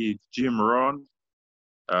Kiyosaki. Jim Rohn.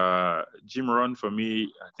 Jim Rohn, for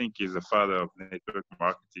me, I think is the father of network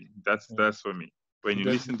marketing. That's for me. When you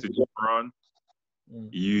listen to Jim Rohn,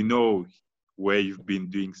 you know where you've been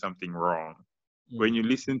doing something wrong. When you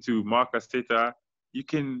listen to Mark Aseta, you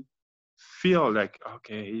can feel like,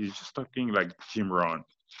 okay, he's just talking like Jim Rohn,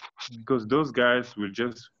 because those guys will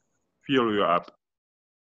just fill you up.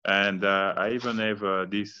 And I even have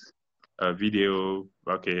this video.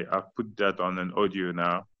 Okay, I've put that on an audio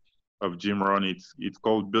now of Jim Rohn. It's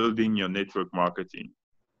called Building Your Network Marketing,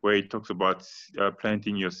 where he talks about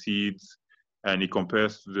planting your seeds, and he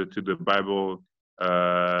compares to the Bible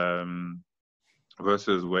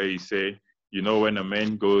verses where he say, you know, when a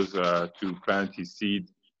man goes to plant his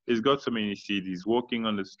seed, he's got so many seeds. He's walking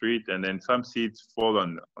on the street, and then some seeds fall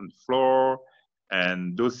on the floor,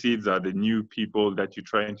 and those seeds are the new people that you're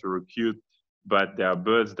trying to recruit. But there are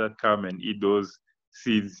birds that come and eat those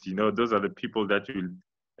seeds. You know, those are the people that you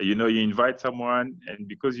invite someone, and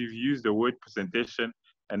because you've used the word presentation,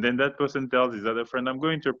 and then that person tells his other friend, I'm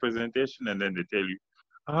going to a presentation, and then they tell you,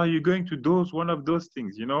 you're going to one of those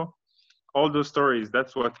things, you know? All those stories,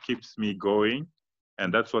 that's what keeps me going,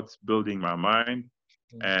 and that's what's building my mind.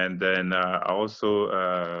 And then I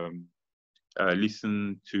also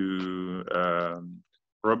listen to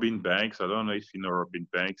Robin Banks. I don't know if you know Robin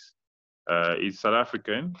Banks. He's South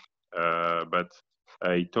African, but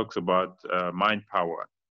he talks about mind power.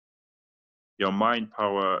 Your mind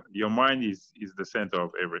is the center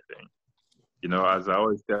of everything. You know, as I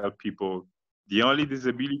always tell people, the only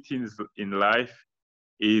disability in life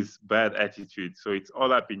is bad attitude. So it's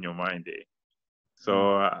all up in your mind, eh?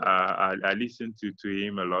 So I listen to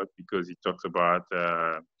him a lot, because he talks about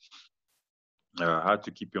how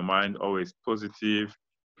to keep your mind always positive.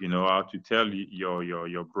 You know, how to tell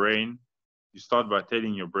your brain. You start by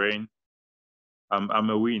telling your brain,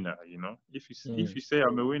 I'm a winner. You know, if you say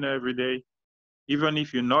I'm a winner every day, even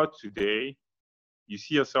if you're not today, you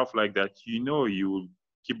see yourself like that, you know you will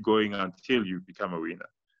keep going until you become a winner.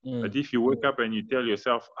 But if you wake up and you tell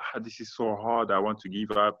yourself, this is so hard, I want to give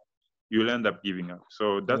up, you'll end up giving up.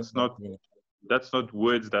 So that's not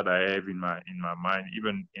words that I have in my mind,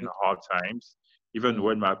 even in hard times. Even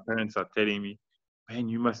when my parents are telling me, man,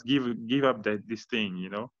 you must give up this thing, you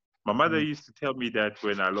know. My mother used to tell me that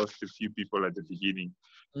when I lost a few people at the beginning.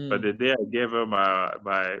 But the day I gave her my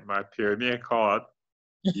pioneer card,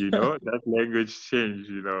 you know, that language changed,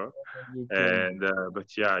 you know. And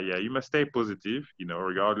but yeah, you must stay positive, you know,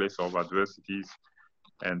 regardless of adversities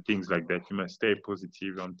and things like that. You must stay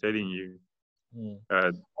positive. I'm telling you.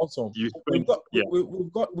 Awesome.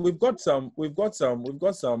 We've got some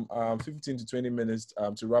 15 to 20 minutes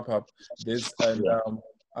to wrap up this, and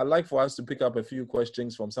I'd like for us to pick up a few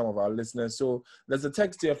questions from some of our listeners. So there's a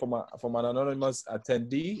text here from an anonymous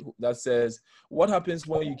attendee that says, what happens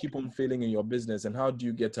when you keep on failing in your business, and how do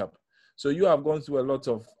you get up? So you have gone through a lot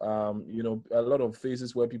of a lot of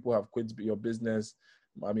phases where people have quit your business.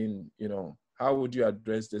 I mean, you know, how would you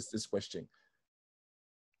address this question?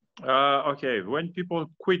 Okay, when people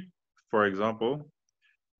quit, for example,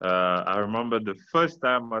 I remember the first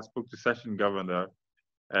time I spoke to Session Governor,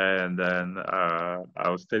 and then I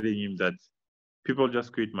was telling him that people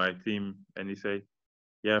just quit my team, and he said,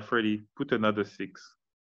 yeah, Freddy, put another 6.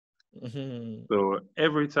 Mm-hmm. So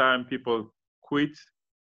every time people quit,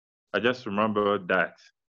 I just remember that.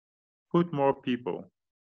 Put more people.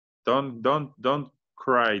 Don't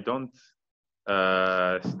cry. Don't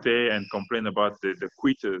stay and complain about the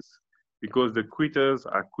quitters, because the quitters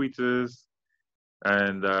are quitters,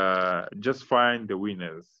 and just find the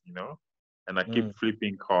winners, And I keep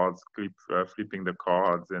flipping cards, keep flipping the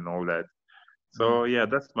cards and all that. So yeah,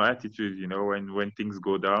 that's my attitude. When things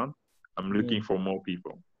go down, I'm looking for more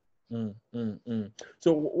people.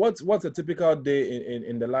 So what's a typical day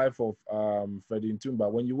in the life of Freddy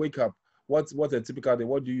Ntumba? When you wake up, what's a typical day?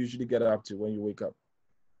 What do you usually get up to when you wake up?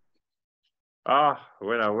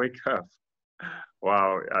 When I wake up,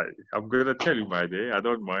 wow, I'm gonna tell you my day. I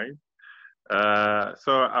don't mind.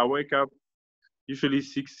 So I wake up usually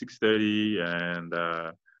 6:30 and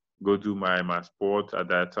go do my sport at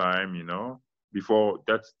that time. Before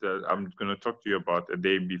I'm gonna talk to you about a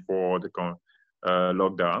day before the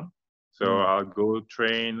lockdown. So I'll go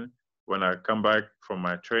train. When I come back from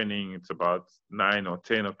my training, it's about 9 or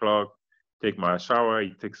 10 o'clock. Take my shower.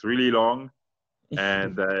 It takes really long,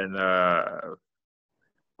 and then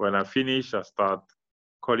when I finish, I start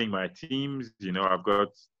calling my teams. I've got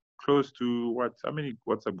close to how many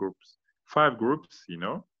WhatsApp groups? 5 groups,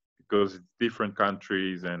 because it's different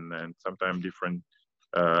countries and sometimes different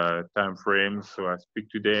time frames. So I speak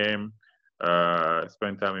to them,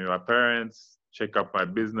 spend time with my parents, check up my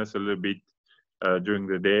business a little bit during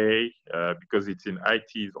the day, because it's in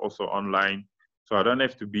IT, it's also online. So I don't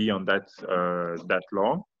have to be on that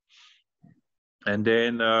long. And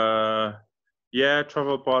then,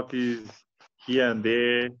 travel parties here and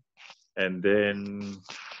there. And then,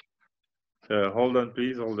 hold on,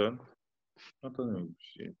 please, hold on.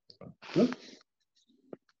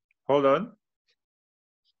 Hold on.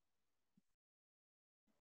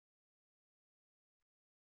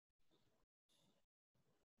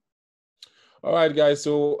 All right, guys.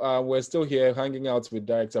 So we're still here hanging out with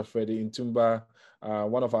Director Freddy Ntumba,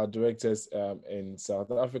 one of our directors in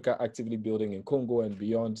South Africa, actively building in Congo and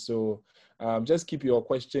beyond. So just keep your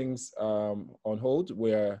questions on hold.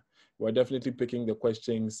 We're definitely picking the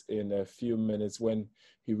questions in a few minutes when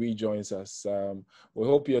he rejoins us. We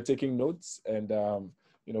hope you're taking notes and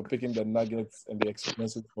picking the nuggets and the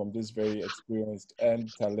experiences from this very experienced and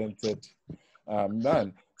talented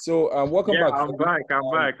man. So welcome back.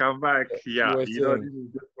 I'm back. Yeah, this is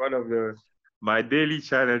just one of my daily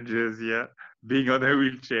challenges. Yeah, being on a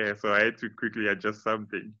wheelchair, so I had to quickly adjust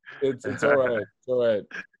something. It's all right. It's all right.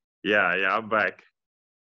 Yeah, I'm back.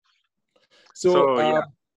 So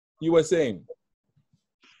you were saying?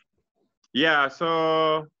 Yeah,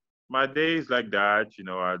 so my days like that,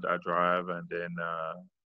 I drive and then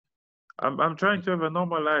I'm trying to have a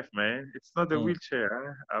normal life, man. It's not a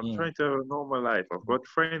wheelchair. I'm trying to have a normal life. I've got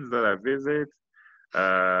friends that I visit.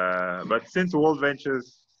 But since Worldventures,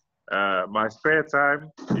 my spare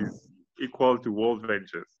time is equal to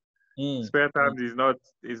Worldventures. Spare time is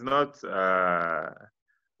not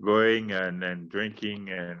going and drinking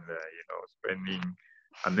and spending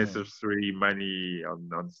unnecessary money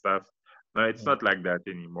on stuff. No, it's not like that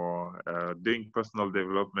anymore. Doing personal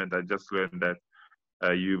development, I just learned that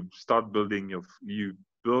you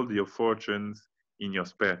build your fortunes in your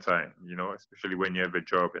spare time, especially when you have a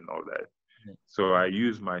job and all that. So I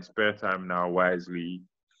use my spare time now wisely.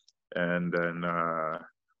 And then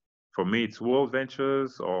for me, it's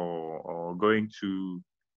Worldventures or going to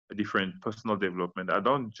a different personal development. I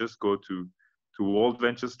don't just go to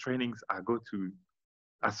Worldventures trainings. I go to,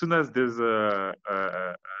 as soon as there's a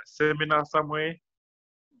seminar somewhere,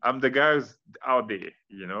 I'm the guys out there,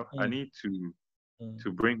 I need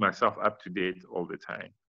to bring myself up to date all the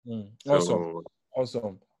time.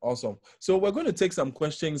 Awesome. So we're going to take some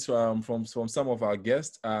questions from some of our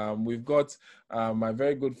guests. We've got my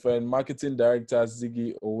very good friend, marketing director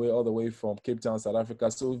Ziggy Owe, all the way from Cape Town, South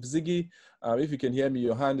Africa. So Ziggy, if you can hear me,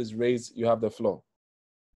 your hand is raised. You have the floor.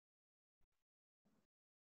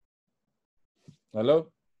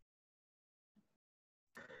 Hello?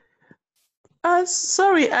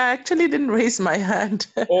 Sorry, I actually didn't raise my hand.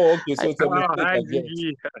 Oh, okay. So it's a mistake.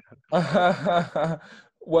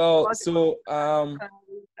 Well, so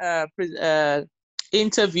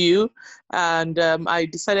interview, and I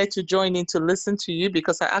decided to join in to listen to you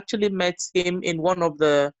because I actually met him in one of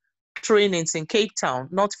the trainings in Cape Town.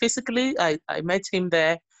 Not physically, I met him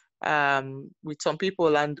there with some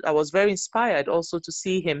people, and I was very inspired also to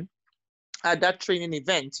see him at that training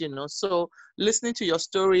event, So listening to your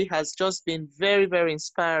story has just been very, very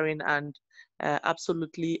inspiring and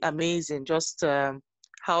absolutely amazing. Just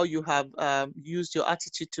how you have used your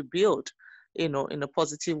attitude to build. in a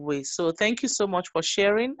positive way. So thank you so much for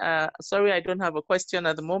sharing. Sorry, I don't have a question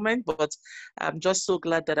at the moment, but I'm just so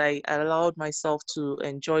glad that I allowed myself to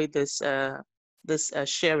enjoy this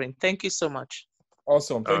sharing. Thank you so much.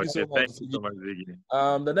 Awesome. Thank you so much. Thank you so much,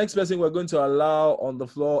 Ziggy. The next person we're going to allow on the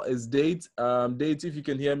floor is Date. Date, if you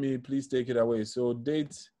can hear me, please take it away. So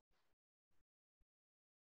Date.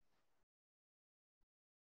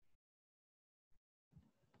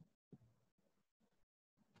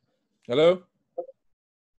 Hello?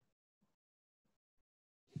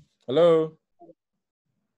 Hello?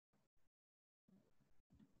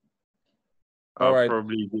 All right.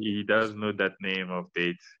 Probably he does know that name of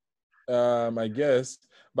Date. I guess.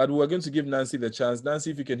 But we're going to give Nancy the chance.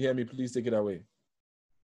 Nancy, if you can hear me, please take it away.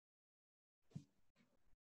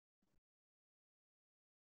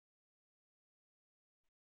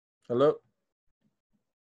 Hello?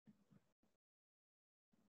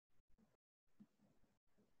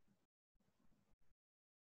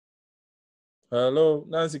 Hello,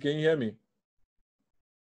 Nancy, can you hear me?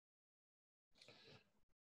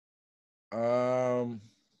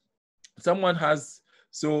 Someone has,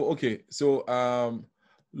 okay.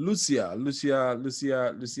 Lucia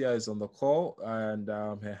is on the call, and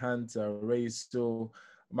her hands are raised. So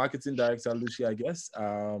marketing director, Lucia, I guess,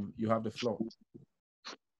 you have the floor.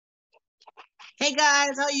 Hey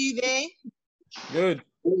guys, how are you today? Good.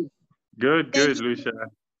 Good, Lucia.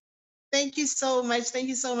 Thank you so much. Thank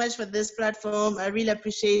you so much for this platform. I really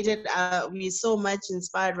appreciate it. We're so much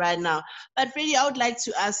inspired right now. But Freddy, I would like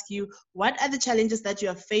to ask you, what are the challenges that you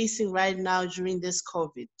are facing right now during this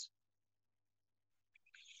COVID?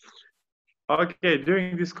 Okay,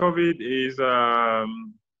 during this COVID is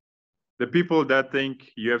the people that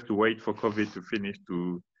think you have to wait for COVID to finish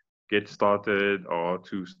to get started or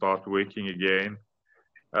to start working again.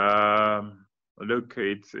 Look,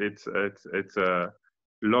 it's a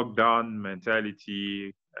lockdown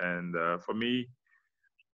mentality, and for me,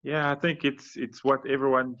 yeah, I think it's what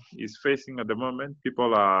everyone is facing at the moment.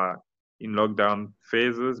 People are in lockdown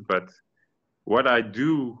phases, but what I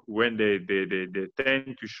do when they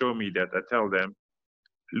tend to show me that, I tell them,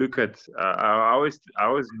 look at I always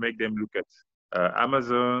make them look at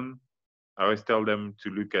Amazon. I always tell them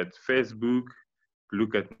to look at Facebook,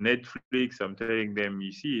 look at Netflix. I'm telling them,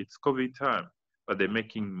 you see, it's COVID time, but they're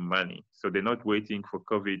making money. So they're not waiting for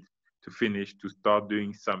COVID to finish to start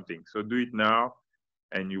doing something. So do it now,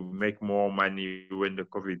 and you make more money when the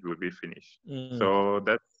COVID will be finished. So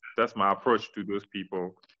that's my approach to those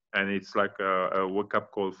people. And it's like a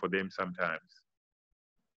wake-up call for them sometimes.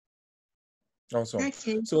 Awesome.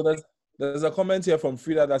 Okay. So there's a comment here from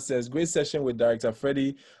Frida that says, great session with Director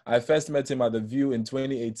Freddy. I first met him at The View in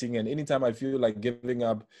 2018, and anytime I feel like giving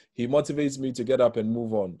up, he motivates me to get up and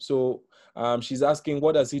move on. So she's asking,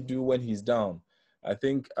 what does he do when he's down? I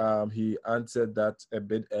think he answered that a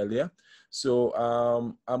bit earlier. So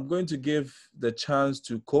I'm going to give the chance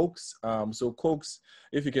to Cokes. So Cokes,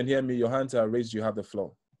 if you can hear me, your hands are raised, you have the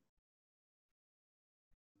floor.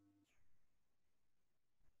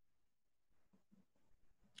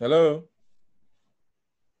 Hello?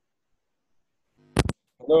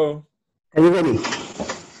 Hello? Can you hear me?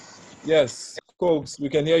 Yes, Cokes, we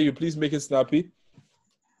can hear you. Please make it snappy.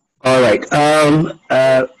 All right.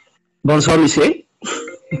 Bonsoir, monsieur.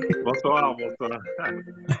 Bonsoir.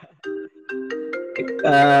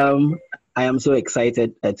 I am so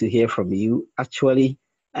excited to hear from you. Actually,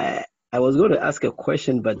 I was going to ask a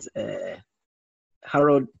question, but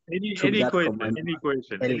Harold Any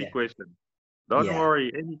question. Don't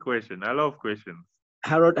worry, any question. I love questions.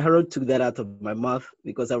 Harold took that out of my mouth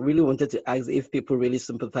because I really wanted to ask if people really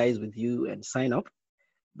sympathize with you and sign up.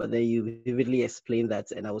 But then you vividly explained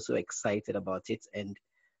that, and I was so excited about it. And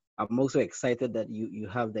I'm also excited that you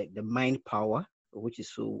have the mind power, which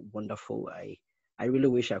is so wonderful. I really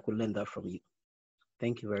wish I could learn that from you.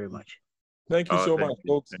 Thank you very much. Thank you so much,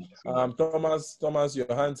 folks. So much. Thomas,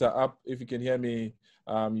 your hands are up. If you can hear me,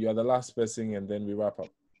 you are the last person, and then we wrap up.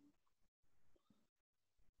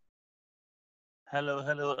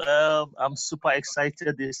 Hello. I'm super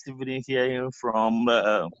excited this evening hearing from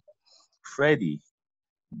Freddy.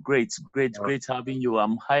 Great having you.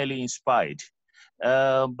 I'm highly inspired.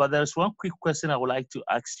 But there's one quick question I would like to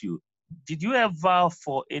ask you. Did you ever,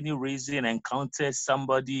 for any reason, encounter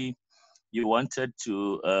somebody you wanted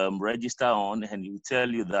to register on, and he will tell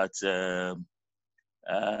you that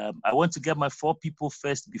I want to get my 4 people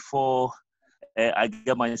first before I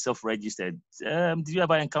get myself registered? Did you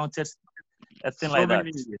ever encounter a thing like that?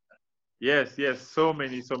 Yes. So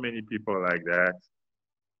many people like that.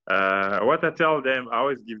 What I tell them, I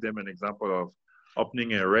always give them an example of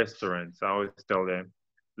opening a restaurant. I always tell them,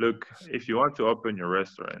 look, if you want to open your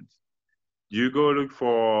restaurant, Do you go look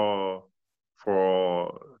for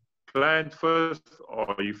client first,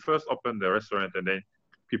 or you first open the restaurant and then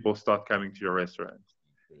people start coming to your restaurant?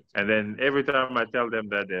 And then every time I tell them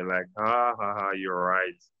that, they're like, ha, ha, ha, you're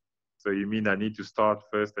right. So you mean I need to start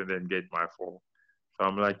first and then get my full? So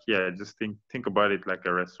I'm like, yeah, just think about it like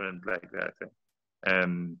a restaurant like that.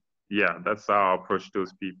 And yeah, that's how I approach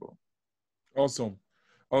those people. Awesome.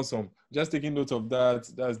 Awesome. Just taking note of that.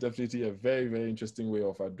 That's definitely a very, very interesting way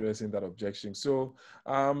of addressing that objection. So,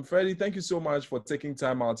 Freddy, thank you so much for taking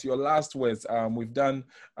time out. Your last words. We've done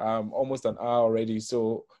almost an hour already.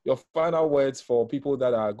 So, your final words for people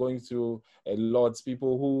that are going through a lot,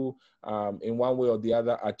 people who, in one way or the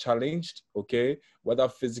other, are challenged, okay, whether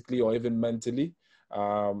physically or even mentally.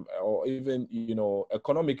 Or even, you know,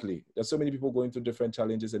 economically. There's so many people going through different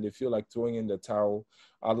challenges and they feel like throwing in the towel.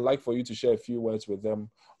 I'd like for you to share a few words with them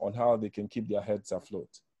on how they can keep their heads afloat.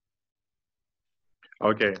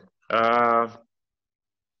 Okay.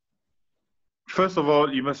 First of all,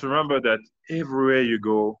 you must remember that everywhere you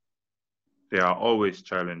go, there are always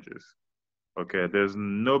challenges. Okay, there's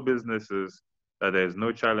no businesses that there's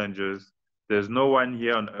no challenges. There's no one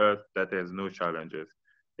here on earth that there's no challenges.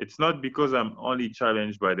 It's not because I'm only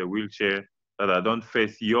challenged by the wheelchair that I don't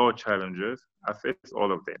face your challenges. I face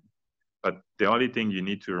all of them. But the only thing you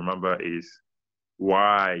need to remember is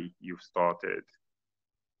why you started.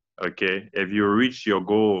 Okay, if you reach your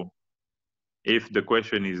goal, if the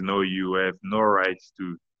question is no, you have no rights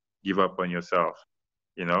to give up on yourself,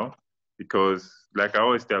 you know? Because like I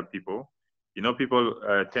always tell people, you know, people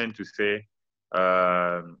tend to say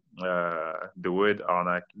the word are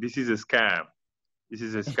like, this is a scam. This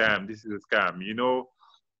is a scam. This is a scam. You know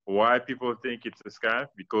why people think it's a scam?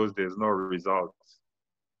 Because there's no results.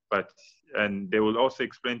 And they will also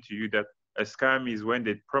explain to you that a scam is when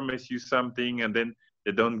they promise you something and then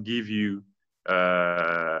they don't give you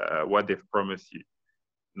what they've promised you.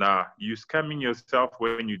 Now, you're scamming yourself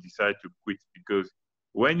when you decide to quit, because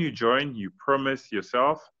when you join, you promise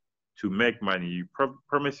yourself to make money. You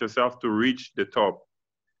promise yourself to reach the top.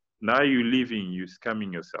 Now you're leaving, you're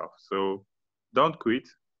scamming yourself. So don't quit,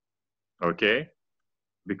 okay?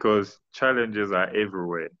 Because challenges are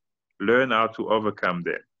everywhere. Learn how to overcome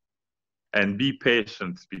them. And be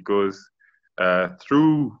patient, because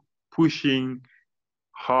through pushing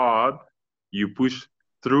hard, you push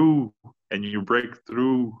through and you break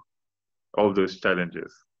through all those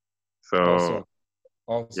challenges. So,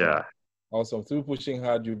 Awesome. yeah. Awesome. Through pushing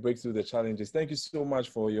hard, you break through the challenges. Thank you so much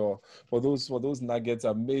for those nuggets,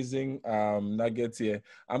 amazing nuggets here.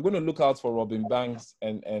 I'm going to look out for Robin Banks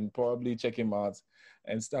and probably check him out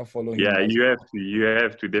and start following him. Yeah, you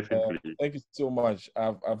have to definitely. Thank you so much.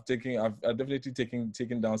 I've definitely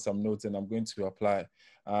taken down some notes and I'm going to apply.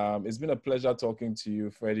 It's been a pleasure talking to you,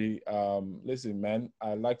 Freddy. Listen, man,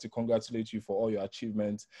 I'd like to congratulate you for all your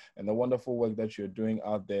achievements and the wonderful work that you're doing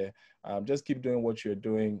out there. Just keep doing what you're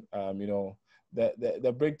doing. You know,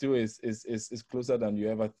 the breakthrough is closer than you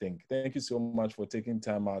ever think. Thank you so much for taking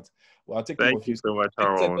time out. Well, I'll take Thank you so much,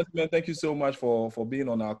 Harold. Thank you so much for being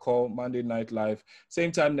on our call, Monday Night Live.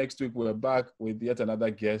 Same time next week, we're back with yet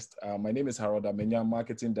another guest. My name is Harold Amenyah,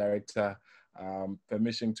 Marketing Director.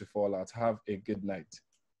 Permission to fall out. Have a good night.